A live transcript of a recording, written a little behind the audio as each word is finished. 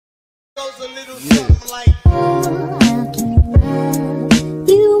goes a little something like. I'll keep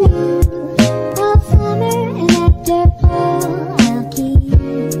you all summer and after I'll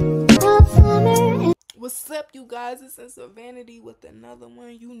keep all summer. What's up, you guys? It's Sense of Vanity with another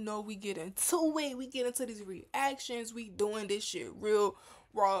one. You know we get into it. We get into these reactions. We doing this shit real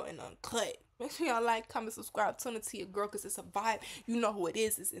raw and uncut. Make sure y'all like, comment, subscribe, tune into your girl, because it's a vibe. You know who it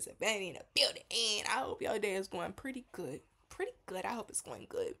is. It's Sense of Vanity in the building. And I hope y'all day is going pretty good. Pretty good. I hope it's going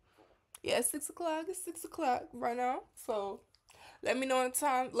good. Yeah, it's 6 o'clock. It's 6 o'clock right now. So let me know in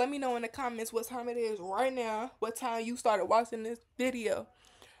time. Let me know in the comments what time it is right now. What time you started watching this video.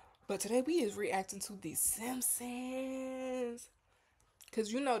 But today we is reacting to the Simpsons.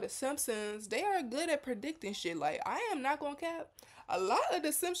 Because you know the Simpsons, they are good at predicting shit. Like, I am not gonna cap. A lot of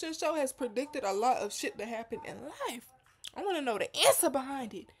the Simpsons show has predicted a lot of shit that happened in life. I want to know the answer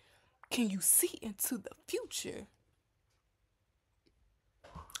behind it. Can you see into the future?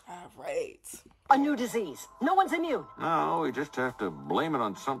 Alright. A new disease. No one's immune. No, we just have to blame it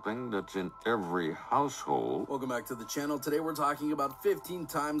on something that's in every household. Welcome back to the channel. Today we're talking about 15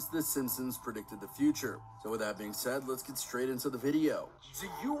 times The Simpsons predicted the future. So with that being said, let's get straight into the video. Do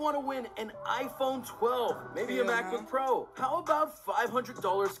you want to win an iPhone 12? Maybe a MacBook Pro? How about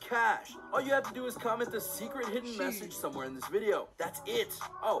 $500 cash? All you have to do is comment the secret hidden message somewhere in this video. That's it.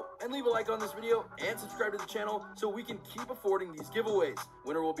 Oh, and leave a like on this video and subscribe to the channel so we can keep affording these giveaways.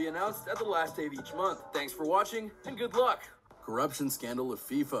 Winner will be announced at the last day of each month. Thanks for watching and good luck. Corruption scandal of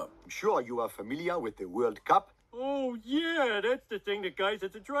FIFA. I'm sure you are familiar with the World Cup. Oh, yeah, that's the thing that guys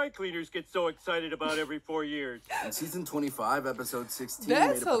at the dry cleaners get so excited about every 4 years. In season 25, episode 16,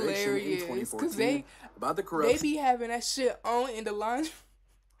 That's made a prediction hilarious. in Because 2014 about the corruption. they be having that shit on in the laundry.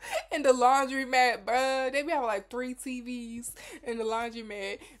 In the laundromat, bruh. They be having like 3 TVs in the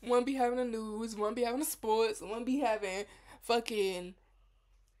laundromat. One be having the news, one be having the sports, one be having fucking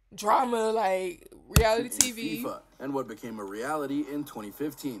drama like reality TV. FIFA, and what became a reality in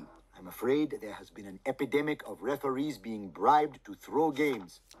 2015. I'm afraid there has been an epidemic of referees being bribed to throw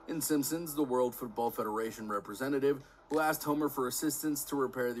games. In Simpsons, the World Football Federation representative who asked Homer for assistance to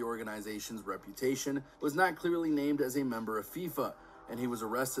repair the organization's reputation was not clearly named as a member of FIFA, and he was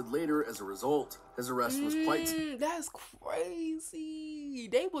arrested later as a result. His arrest was quite... That's crazy.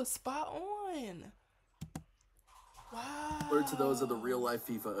 They was spot on. Wow. Similar to those of the real-life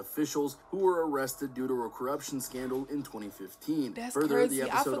FIFA officials who were arrested due to a corruption scandal in 2015. That's Further, crazy. the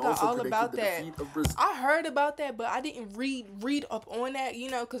I episode forgot also all predicted about the that. defeat of Brazil. I heard about that, but I didn't read up on that, you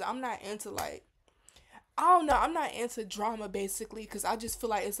know, because I'm not into, like, I don't know, I'm not into drama, basically, because I just feel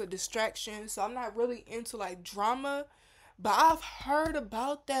like it's a distraction, so I'm not really into, like, drama, but I've heard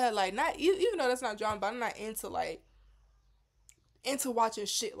about that, like, not, even though that's not drama, but I'm not into, like, into watching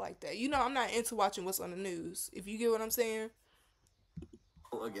shit like that, you know, I'm not into watching what's on the news, if you get what I'm saying.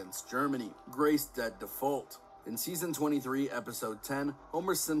 Against Germany, graced at default. In season 23, episode 10,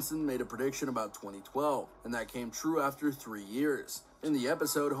 Homer Simpson made a prediction about 2012, and that came true after 3 years. In the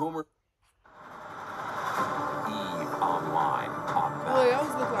episode, Homer... Online. Boy, I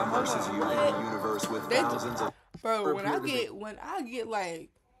was looking like, Versus you in a universe with thousands of... Bro, when I get like,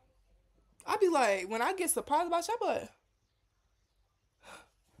 I be like, when I get surprised about shit, I be like,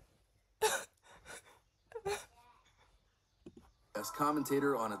 as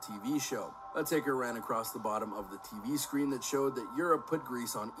commentator on a TV show. A ticker ran across the bottom of the TV screen that showed that Europe put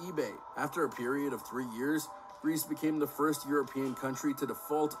Greece on eBay. After a period of 3 years, Greece became the first European country to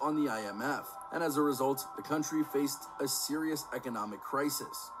default on the IMF, and as a result, the country faced a serious economic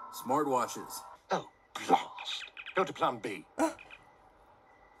crisis. Smartwatches. Oh, blast. Go to plan B.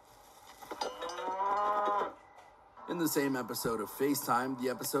 In the same episode of FaceTime, the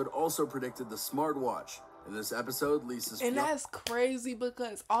episode also predicted the smartwatch. In this episode, Lisa's... And that's crazy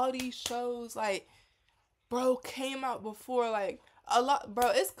because all these shows, like, bro, came out before, like, a lot, bro,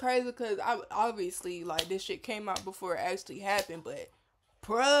 it's crazy because obviously, like, this shit came out before it actually happened, but,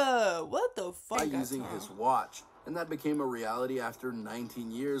 bruh, what the fuck? By using his watch. And that became a reality after 19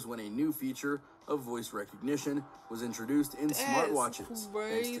 years when a new feature of voice recognition was introduced in smartwatches.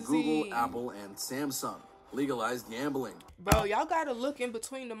 Thanks to Google, Apple, and Samsung. Legalized gambling. Bro, y'all gotta look in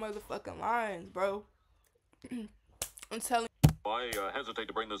between the motherfucking lines, bro. I'm telling you. I hesitate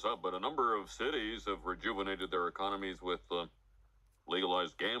to bring this up, but a number of cities have rejuvenated their economies with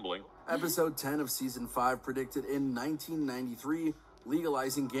legalized gambling. Episode 10 of season 5 predicted in 1993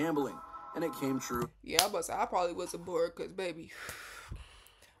 legalizing gambling, and it came true. Yeah, but I probably wasn't bored because, baby,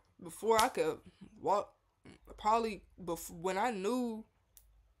 before I could walk, probably before, when I knew,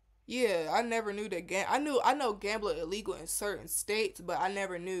 yeah, I never knew that I know gambling illegal in certain states, but I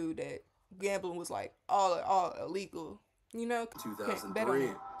never knew that gambling was like all illegal You know,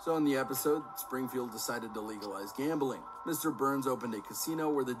 2003. So in the episode, Springfield decided to legalize gambling. Mr. Burns opened a casino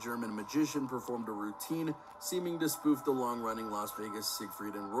where the German magician performed a routine seeming to spoof the long-running Las Vegas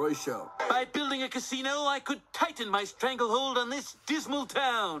Siegfried and Roy show. By building a casino, I could tighten my stranglehold on this dismal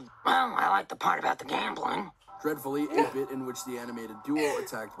town. Well, I like the part about the gambling. Dreadfully, a bit in which the animated duo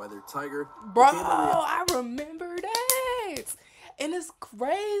attacked by their tiger. Bro, I remember that. And it's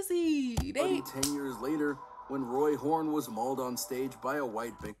crazy. But 10 years later, when Roy Horn was mauled on stage by a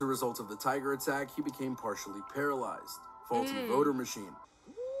white victim, as a result of the tiger attack, he became partially paralyzed. Faulty voter machine.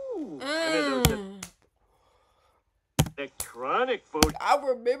 Electronic vote. I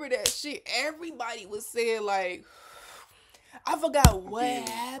remember that shit. Everybody was saying, like, I forgot what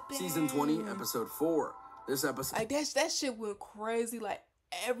happened. Season 20, episode 4. This episode, like, that shit went crazy. Like,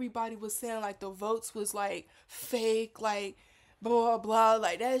 everybody was saying, like, the votes was, like, fake, like, blah, blah, blah.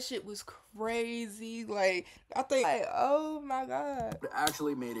 Like, that shit was crazy. Like, I think, like, oh, my God.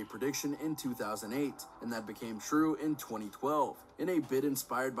 Actually made a prediction in 2008, and that became true in 2012. In a bid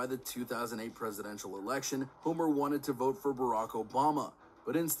inspired by the 2008 presidential election, Homer wanted to vote for Barack Obama,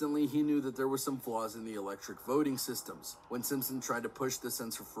 but instantly he knew that there were some flaws in the electric voting systems. When Simpson tried to push the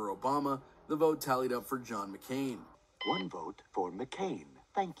censor for Obama, the vote tallied up for John McCain. 1 vote for McCain.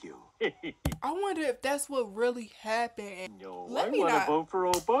 Thank you. I wonder if that's what really happened. No, Let I me want to not. vote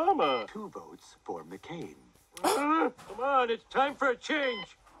for Obama. 2 votes for McCain. Come on, it's time for a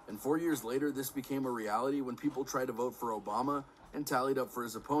change. And 4 years later, this became a reality when people tried to vote for Obama and tallied up for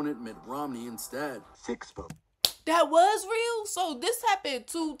his opponent, Mitt Romney, instead. 6 votes. That was real? So this happened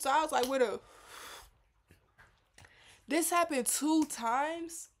 2 times? Like, this happened 2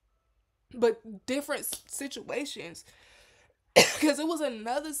 times? But different situations. Because it was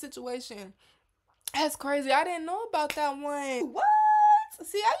another situation. That's crazy. I didn't know about that one. What?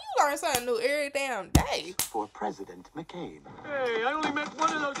 See, how you learn something new every damn day. For President McCain. Hey, I only meant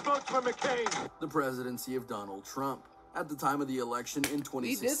 1 of those votes for McCain. The presidency of Donald Trump. At the time of the election in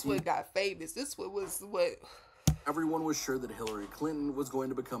 2016, This one got famous. This one was what... everyone was sure that Hillary Clinton was going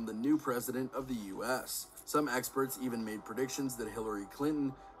to become the new president of the U.S. Some experts even made predictions that Hillary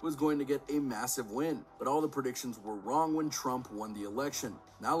Clinton was going to get a massive win, but all the predictions were wrong when Trump won the election.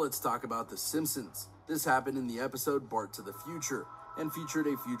 Now let's talk about The Simpsons. This happened in the episode Bart to the Future, and featured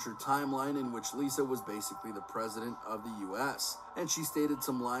a future timeline in which Lisa was basically the president of the U.S., and she stated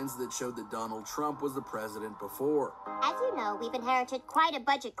some lines that showed that Donald Trump was the president before. As you know, we've inherited quite a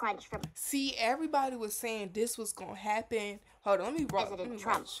budget crunch from See, everybody was saying this was going to happen. Hold on, let me President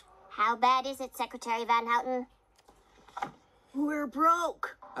Trump. watch. How bad is it, Secretary Van Houten? We're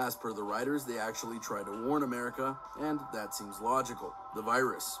broke. As per the writers, they actually tried to warn America, and that seems logical. The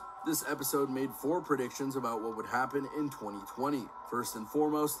virus. This episode made 4 predictions about what would happen in 2020. First and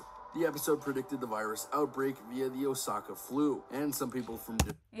foremost, the episode predicted the virus outbreak via the Osaka flu, and some people from...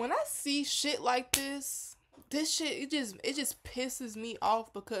 When I see shit like this shit, it just pisses me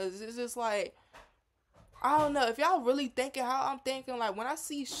off because it's just like, I don't know, if y'all really thinking how I'm thinking, like when I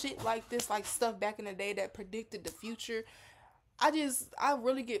see shit like this, like stuff back in the day that predicted the future, I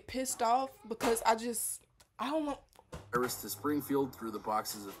really get pissed off because I don't know. virus to Springfield through the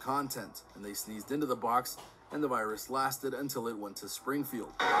boxes of content, and they sneezed into the box, and the virus lasted until it went to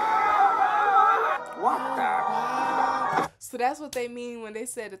Springfield. What the? So that's what they mean when they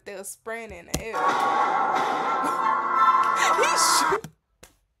said that they were spraying in the air.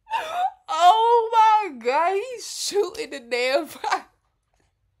 Oh my God, he's shooting the damn fire.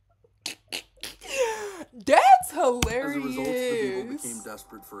 That's hilarious. As a result, the people became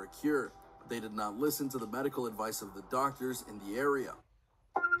desperate for a cure, but they did not listen to the medical advice of the doctors in the area.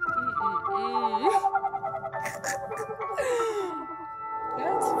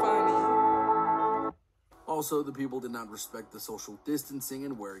 That's funny. Also, the people did not respect the social distancing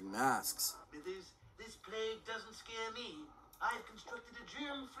and wearing masks. This plague doesn't scare me. I've constructed a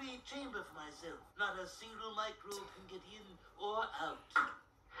germ-free chamber for myself. Not a single microbe can get in or out.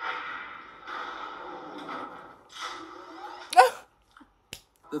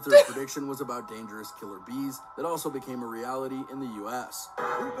 The third prediction was about dangerous killer bees that also became a reality in the U.S.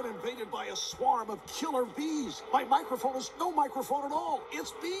 We've been invaded by a swarm of killer bees. My microphone is no microphone at all.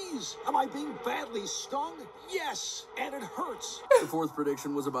 It's bees. Am I being badly stung? Yes, and it hurts. The fourth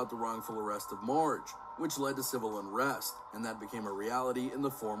prediction was about the wrongful arrest of Marge, which led to civil unrest, and that became a reality in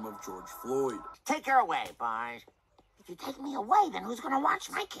the form of George Floyd. Take her away, boys. If you take me away, then who's gonna watch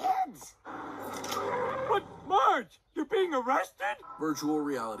my kids? But, Marge, you're being arrested? Virtual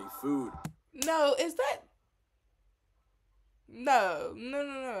reality food. No, is that... No.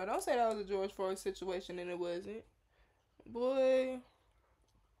 Don't say that was a George Floyd situation and it wasn't. Boy.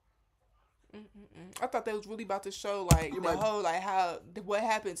 I thought they was really about to show like whole like what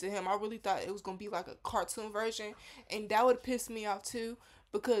happened to him. I really thought it was gonna be like a cartoon version, and that would piss me off too,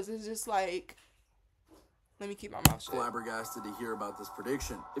 because it's just like, let me keep my mouth shut. Flabbergasted to hear about this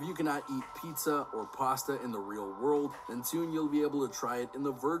prediction. If you cannot eat pizza or pasta in the real world, then soon you'll be able to try it in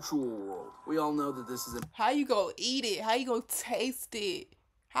the virtual world. We all know that this is how you gonna eat it? How you gonna taste it?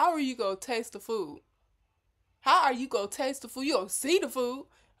 How are you gonna taste the food? How are you gonna taste the food? You gonna see the food,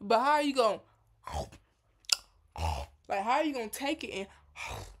 but how are you gonna like? How are you gonna take it and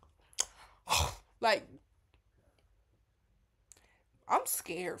like? I'm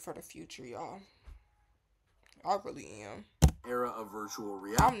scared for the future, y'all. I really am. Era of virtual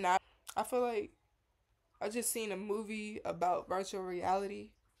reality. I'm not. I feel like I just seen a movie about virtual reality,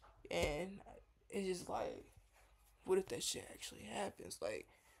 and it's just like, what if that shit actually happens? Like,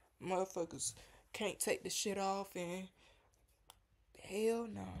 motherfuckers can't take the shit off, and hell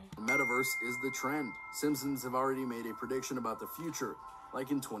no. The metaverse is the trend. Simpsons have already made a prediction about the future,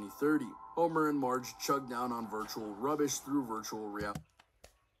 like in 2030. Homer and Marge chug down on virtual rubbish through virtual reality.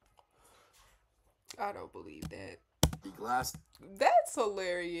 I don't believe that. Glass. That's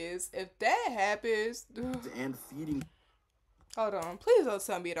hilarious. If that happens. And feeding. Hold on. Please don't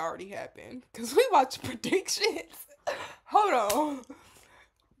tell me it already happened. Because we watch predictions. Hold on.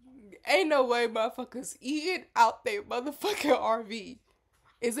 Ain't no way motherfuckers eating out their motherfucking RV.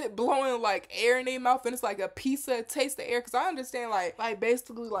 Is it blowing like air in their mouth and it's like a pizza taste of air? Because I understand like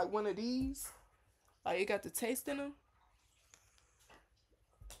basically like one of these. Like it got the taste in them.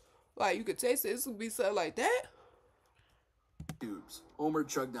 Like you could taste it. This would be something like that. Tubes. Homer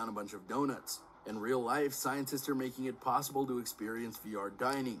chugged down a bunch of donuts. In real life, scientists are making it possible to experience VR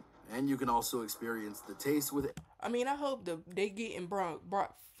dining. And you can also experience the taste with it. I mean, I hope they getting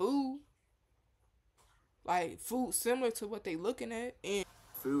brought food. Like food similar to what they looking at. And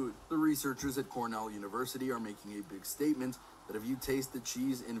food. The researchers at Cornell University are making a big statement that if you taste the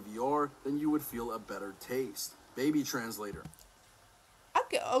cheese in VR, then you would feel a better taste. Baby translator.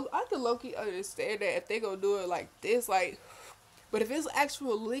 I could low-key understand that if they gonna do it like this, like, but if it's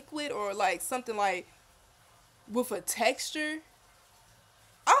actual liquid or like something like with a texture,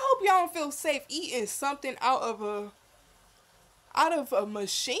 I hope y'all don't feel safe eating something out of a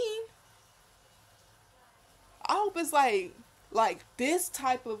machine. I hope it's like this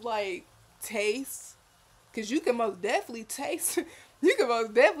type of like taste, cause you can most definitely taste. You can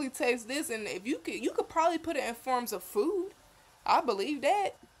most definitely taste this, and if you could probably put it in forms of food. I believe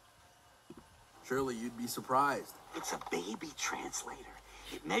that. Surely you'd be surprised. It's a baby translator.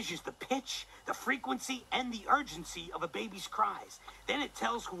 It measures the pitch, the frequency, and the urgency of a baby's cries. Then it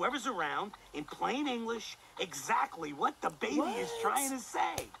tells whoever's around, in plain English, exactly what the baby is trying to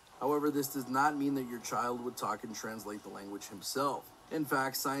say. However, this does not mean that your child would talk and translate the language himself. In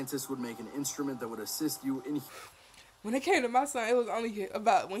fact, scientists would make an instrument that would assist you in... When it came to my son, it was only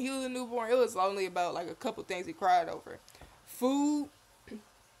about, when he was a newborn, it was only about like a couple things he cried over. Food,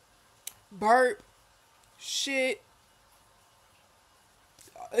 burp, shit,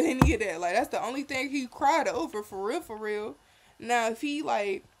 any of that. Like, that's the only thing he cried over, for real. Now, if he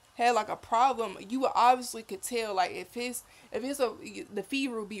like had like a problem, you would obviously could tell. Like, if the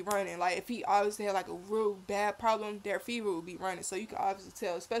fever would be running. Like, if he obviously had like a real bad problem, their fever would be running. So you could obviously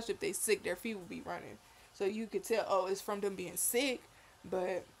tell, especially if they sick, their fever would be running. So you could tell, oh, it's from them being sick.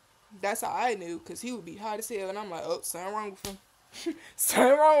 But that's how I knew, because he would be hot as hell. And I'm like, oh, something wrong with him.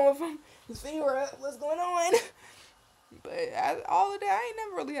 Something wrong with him. His fever up. What's going on? But all of that, I ain't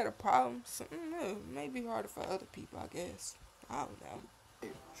never really had a problem. So, it may be harder for other people, I guess. I don't know.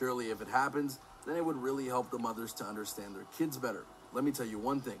 Surely if it happens, then it would really help the mothers to understand their kids better. Let me tell you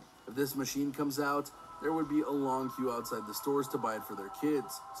one thing. If this machine comes out, there would be a long queue outside the stores to buy it for their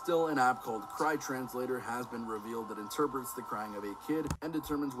kids. Still, an app called Cry Translator has been revealed that interprets the crying of a kid and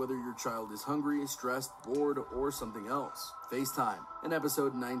determines whether your child is hungry, stressed, bored, or something else. FaceTime. In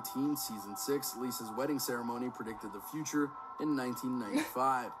episode 19, season 6, Lisa's wedding ceremony predicted the future in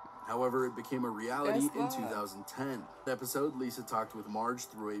 1995. However, it became a reality in 2010. The episode, Lisa talked with Marge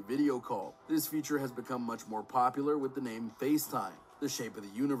through a video call. This feature has become much more popular with the name FaceTime. The shape of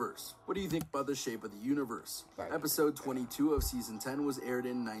the universe. What do you think about the shape of the universe? Episode 22 of season 10 was aired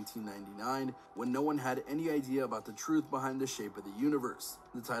in 1999 when no one had any idea about the truth behind the shape of the universe.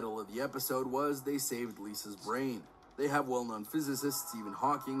 The title of the episode was They Saved Lisa's Brain. They have well-known physicist Stephen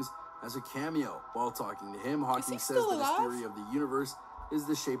Hawking as a cameo. While talking to him, Hawking says that his theory of the universe is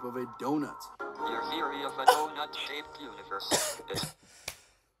the shape of a donut. Your theory of a donut-shaped universe is...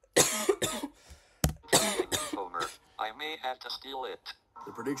 Homer. I may have to steal it.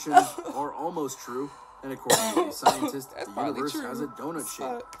 The predictions are almost true. And according to a scientist, That's the probably universe true. has a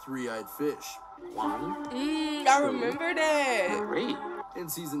donut-shaped, three-eyed fish. I remember that. Three. In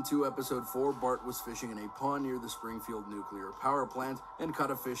Season 2, Episode 4, Bart was fishing in a pond near the Springfield nuclear power plant and caught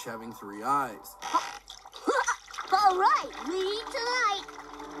a fish having 3 eyes. All right, we eat tonight.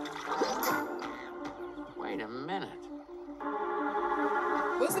 Wait a minute.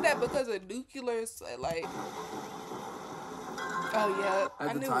 Wasn't that because of nuclear, like... Oh, yeah.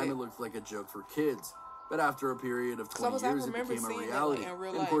 At the time, it looked like a joke for kids. But after a period of 20 years, it became a reality.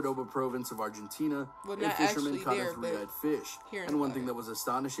 In Cordoba province of Argentina, a fisherman caught a 3-eyed fish. And one thing that was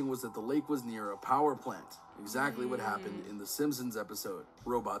astonishing was that the lake was near a power plant. Exactly what happened in the Simpsons episode,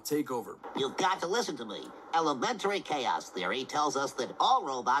 Robot Takeover. You've got to listen to me. Elementary chaos theory tells us that all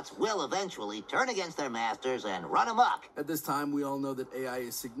robots will eventually turn against their masters and run amok. At this time, we all know that AI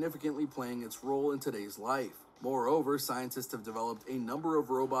is significantly playing its role in today's life. Moreover, scientists have developed a number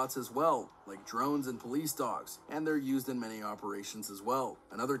of robots as well, like drones and police dogs, and they're used in many operations as well.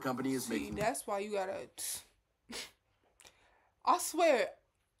 Another company is making... That's why you gotta... I swear,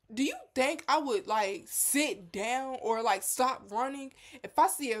 do you think I would, like, sit down or, like, stop running if I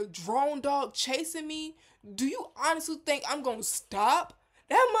see a drone dog chasing me? Do you honestly think I'm gonna stop?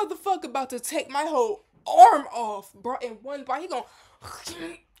 That motherfucker about to take my whole arm off, bro, in one bite. He gonna...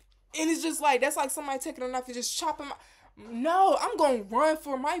 And it's just like, that's like somebody taking a knife and just chopping my... No, I'm gonna run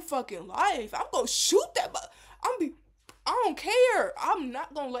for my fucking life. I'm gonna shoot that, but I don't care. I'm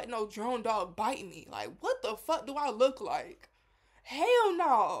not gonna let no drone dog bite me. Like, what the fuck do I look like? Hell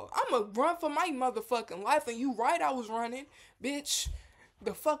no. I'm gonna run for my motherfucking life. And you right, I was running. Bitch,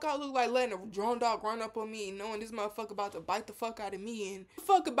 the fuck I look like letting a drone dog run up on me and knowing this motherfucker about to bite the fuck out of me and the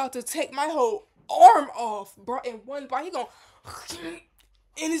fuck about to take my whole arm off, bro, in one bite. He gonna...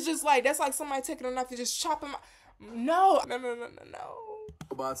 And it's just like, that's like somebody taking a knife and just chopping my... No.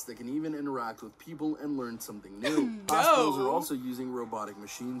 Robots that can even interact with people and learn something new. Hospitals are also using robotic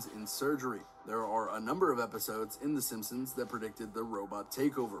machines in surgery. There are a number of episodes in The Simpsons that predicted the robot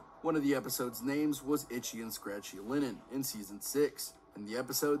takeover. One of the episode's names was Itchy and Scratchy Linen in Season 6. In the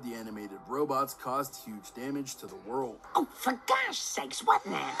episode, the animated robots caused huge damage to the world. Oh, for gosh sakes, what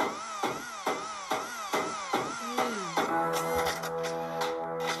now?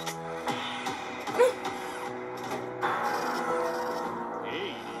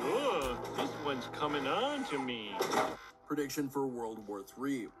 Coming on to me. Prediction for World War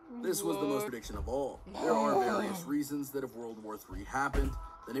III. This was the most prediction of all. There are various reasons that if World War III happened,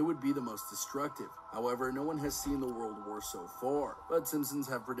 then it would be the most destructive. However, no one has seen the World War so far, but Simpsons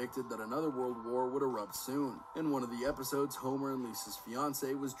have predicted that another World War would erupt soon. In one of the episodes, Homer and Lisa's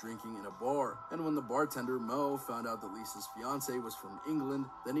fiance was drinking in a bar, and when the bartender, Moe, found out that Lisa's fiance was from England,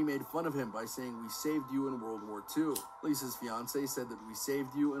 then he made fun of him by saying, "We saved you in World War II. Lisa's fiance said that we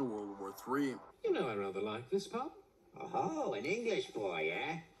saved you in World War III. You know I rather like this pub. Oh, an English boy,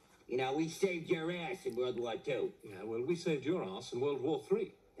 eh? You know, we saved your ass in World War II. Yeah, well, we saved your ass in World War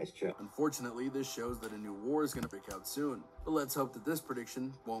III. That's true. Unfortunately, this shows that a new war is going to break out soon. But let's hope that this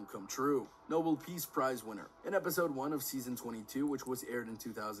prediction won't come true. Nobel Peace Prize winner. In episode 1 of season 22, which was aired in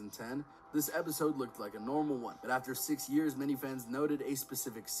 2010, this episode looked like a normal one. But after 6 years, many fans noted a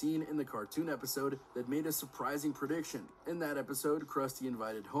specific scene in the cartoon episode that made a surprising prediction. In that episode, Krusty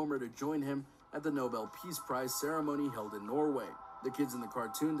invited Homer to join him at the Nobel Peace Prize ceremony held in Norway. The kids in the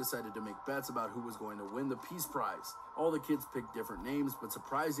cartoon decided to make bets about who was going to win the Peace Prize. All the kids picked different names, but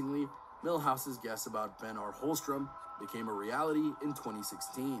surprisingly, Milhouse's guess about Ben R. Holstrom became a reality in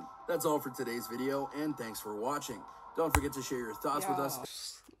 2016. That's all for today's video, and thanks for watching. Don't forget to share your thoughts with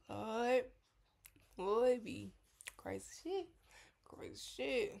us. Boy, be crazy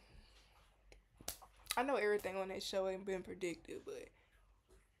shit. I know everything on that show ain't been predicted, but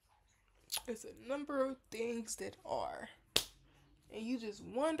it's a number of things that are. And you just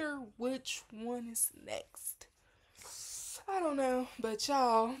wonder which one is next. I don't know. But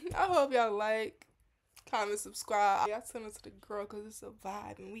y'all, I hope y'all like, comment, subscribe. Y'all send us to the girl because it's a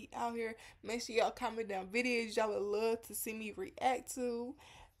vibe. And we out here. Make sure y'all comment down videos y'all would love to see me react to.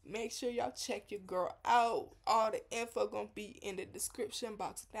 Make sure y'all check your girl out. All the info gonna be in the description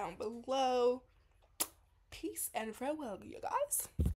box down below. Peace and farewell, you guys.